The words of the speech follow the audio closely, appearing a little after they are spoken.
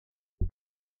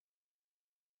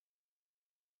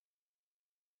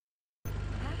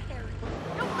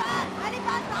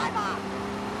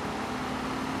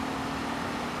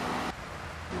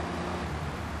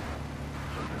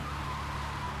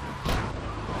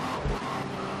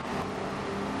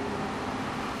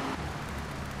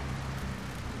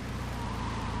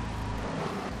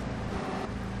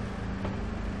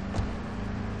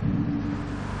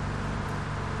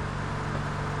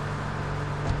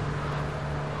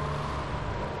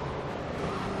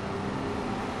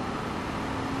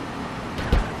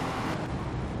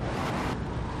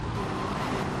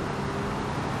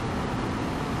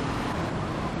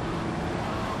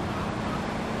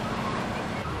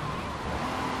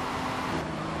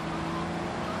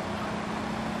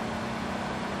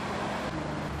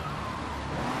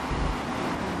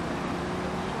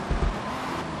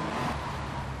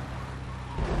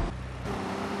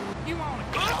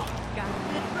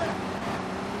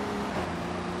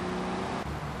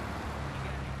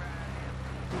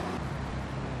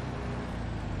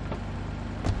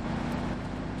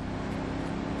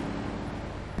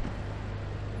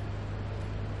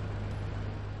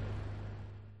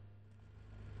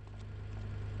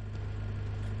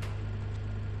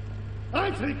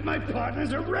I think my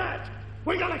partner's a rat.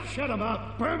 We gotta shut him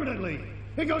out permanently.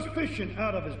 He goes fishing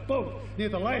out of his boat near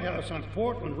the lighthouse on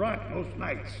Portland Rock most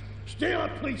nights. Steal a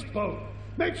police boat.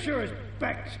 Make sure his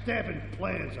backstabbing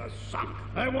plans are sunk.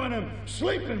 I want him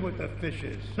sleeping with the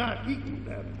fishes, not eating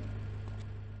them.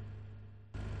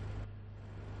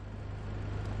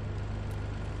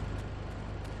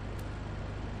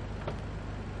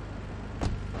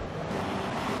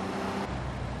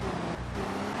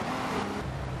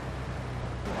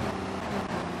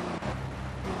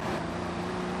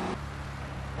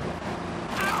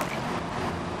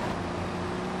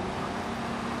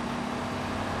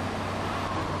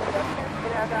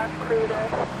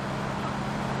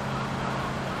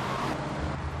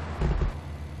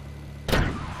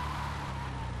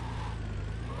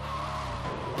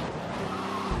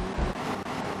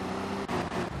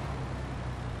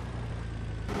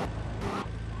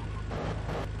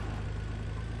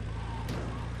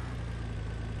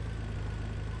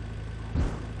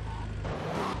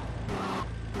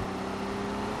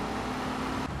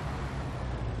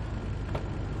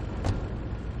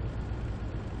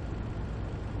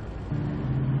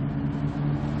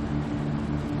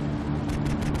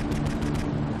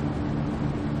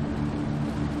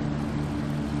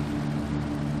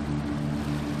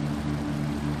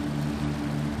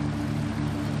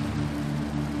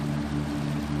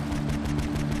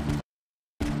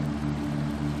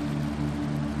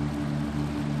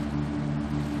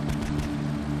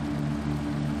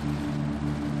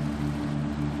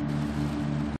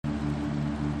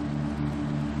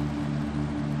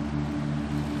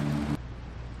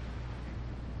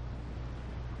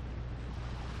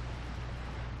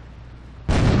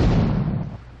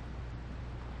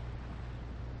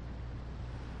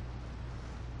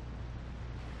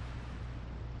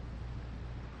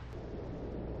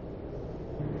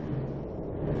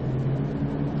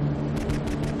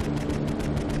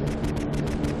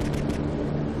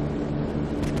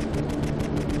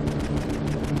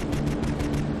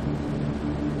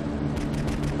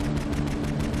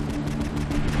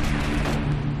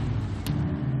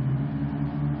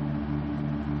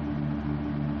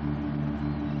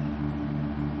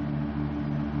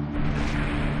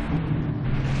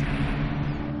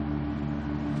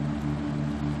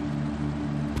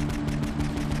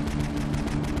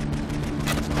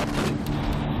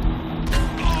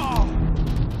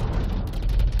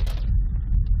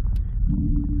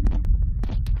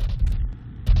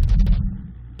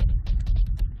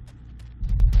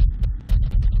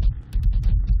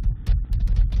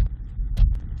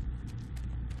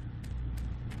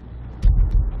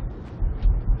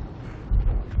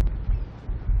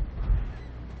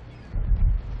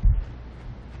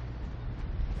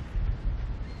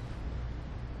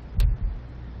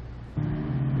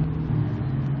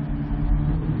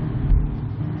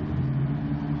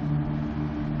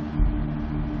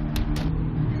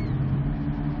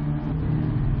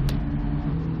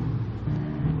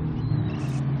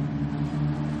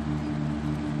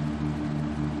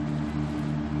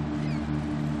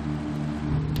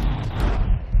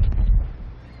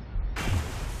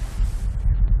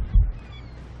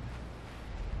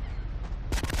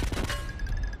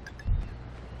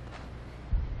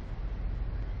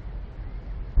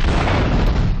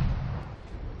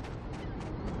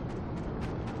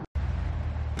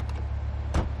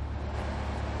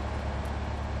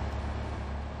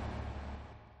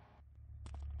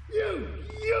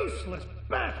 Useless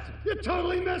bastard! You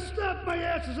totally messed up! My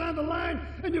ass is on the line,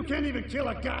 and you can't even kill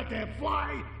a goddamn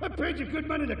fly! I paid you good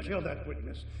money to kill that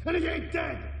witness, and he ain't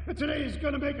dead! And today he's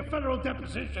gonna make a federal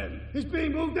deposition! He's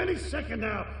being moved any second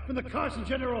now from the Carson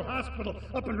General Hospital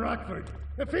up in Rockford.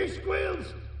 If he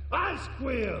squeals, I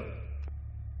squeal!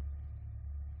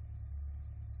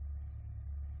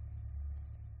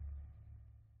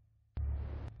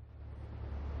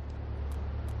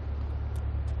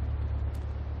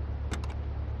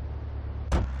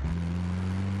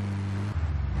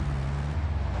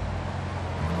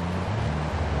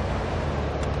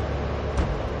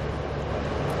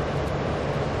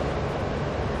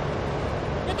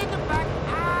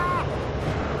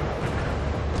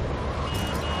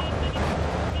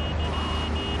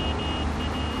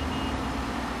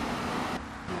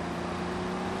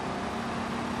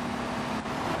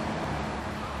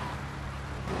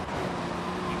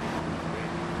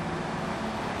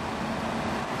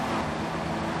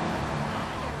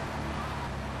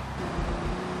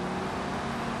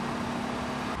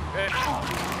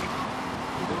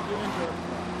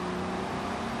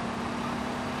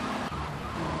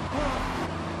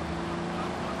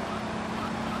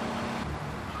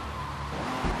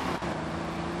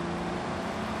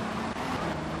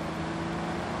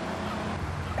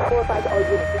 4-5 all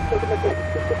units. We've taken the base.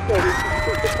 Keep the kill. We shoot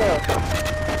the kill.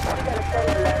 We got a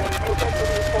 7-11. Potential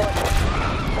report.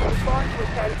 Response to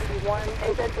 1081.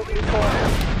 Potential report.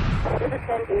 There's a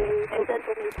 1080.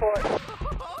 Potential report.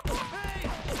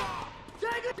 Hey!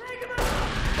 Take him out!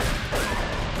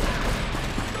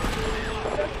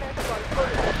 Suspect on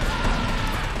foot.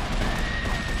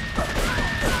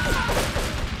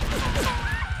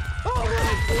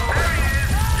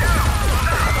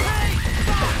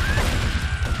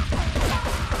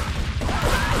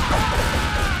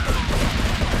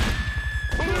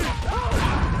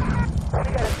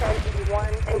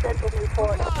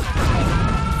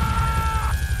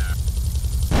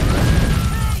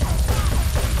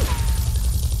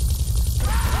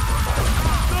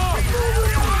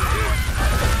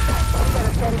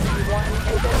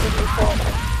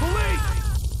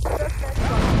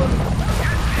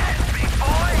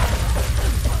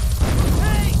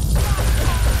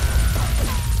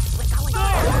 We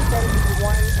got a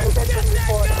 1081. Potential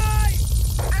report.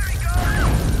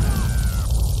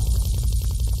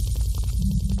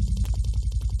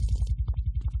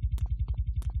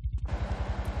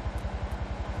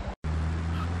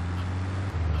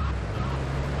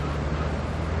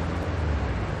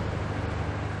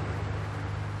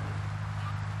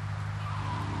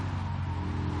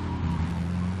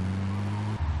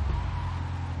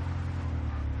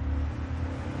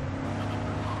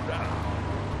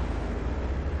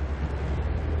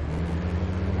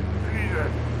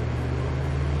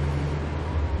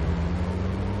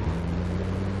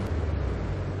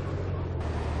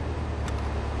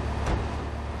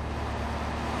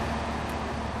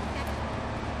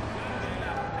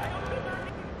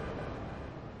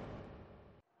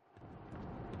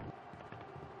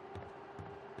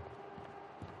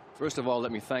 First of all,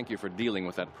 let me thank you for dealing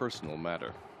with that personal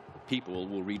matter. People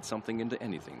will read something into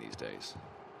anything these days.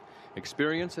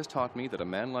 Experience has taught me that a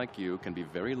man like you can be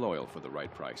very loyal for the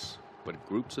right price, but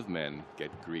groups of men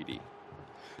get greedy.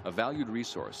 A valued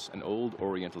resource, an old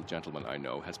Oriental gentleman I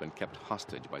know, has been kept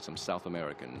hostage by some South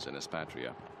Americans in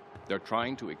Espatria. They're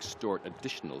trying to extort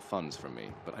additional funds from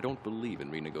me, but I don't believe in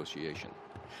renegotiation.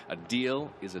 A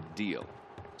deal is a deal,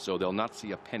 so they'll not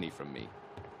see a penny from me.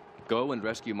 Go and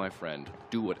rescue my friend.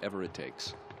 Do whatever it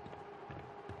takes.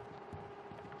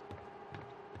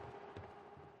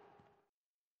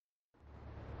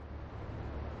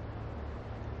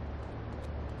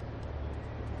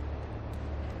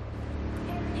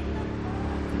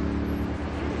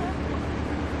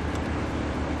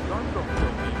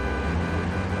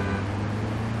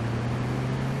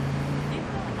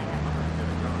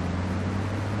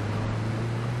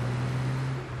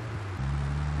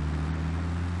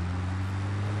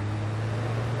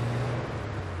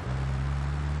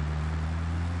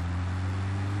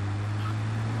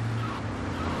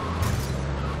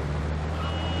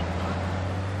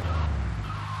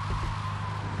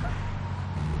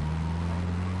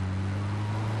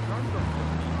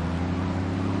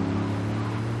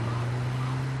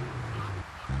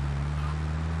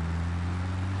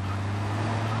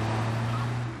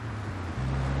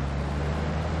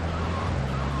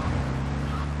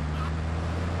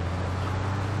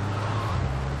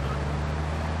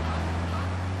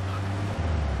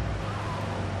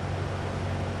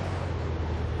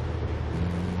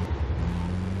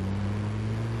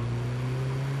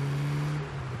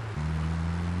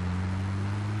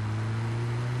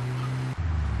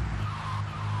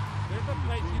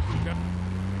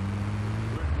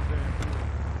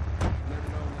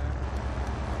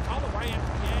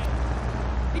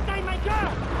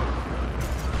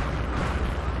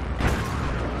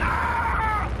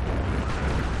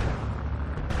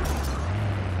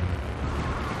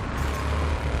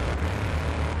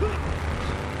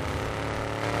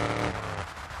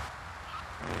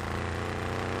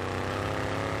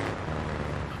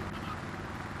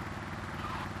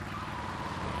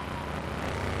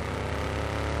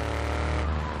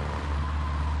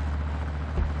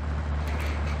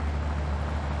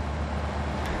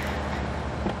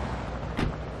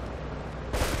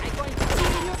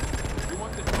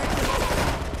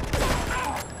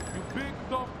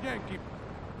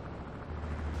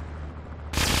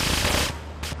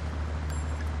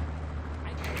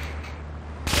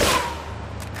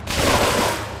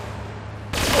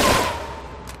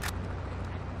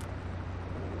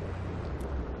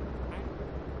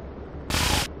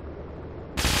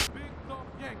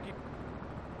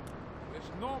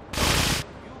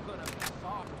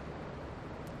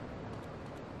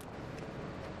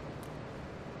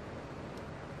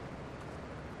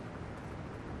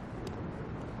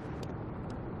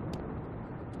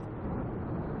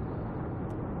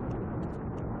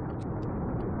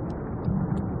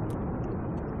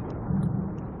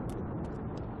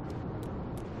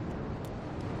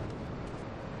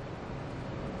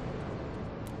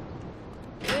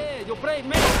 Hey, you brave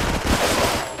man.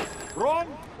 Wrong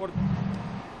or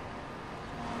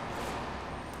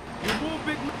you move,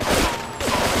 big man.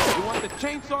 You want the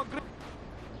chainsaw grip?